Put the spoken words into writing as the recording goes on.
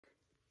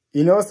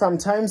You know,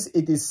 sometimes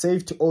it is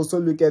safe to also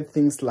look at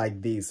things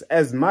like this.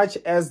 As much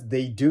as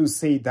they do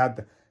say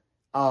that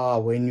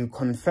when you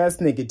confess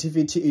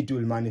negativity, it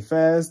will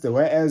manifest,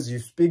 whereas you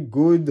speak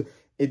good,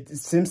 it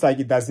seems like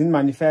it doesn't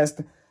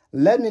manifest.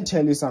 Let me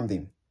tell you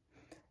something.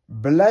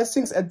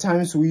 Blessings, at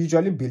times, we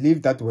usually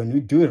believe that when we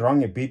do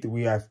wrong a bit,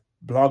 we have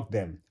blocked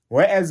them.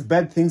 Whereas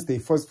bad things, they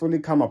forcefully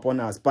come upon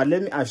us. But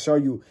let me assure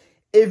you,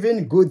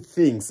 even good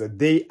things,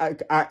 they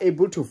are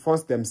able to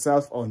force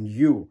themselves on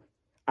you.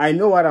 I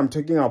know what I'm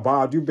talking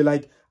about. You'll be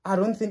like, I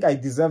don't think I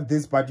deserve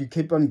this, but you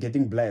keep on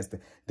getting blessed.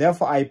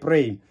 Therefore, I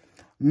pray,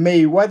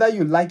 may, whether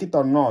you like it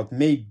or not,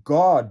 may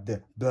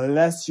God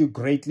bless you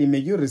greatly. May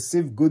you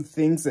receive good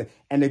things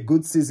and a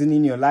good season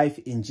in your life.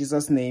 In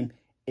Jesus' name,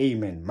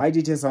 amen. My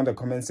details are on the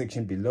comment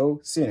section below.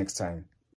 See you next time.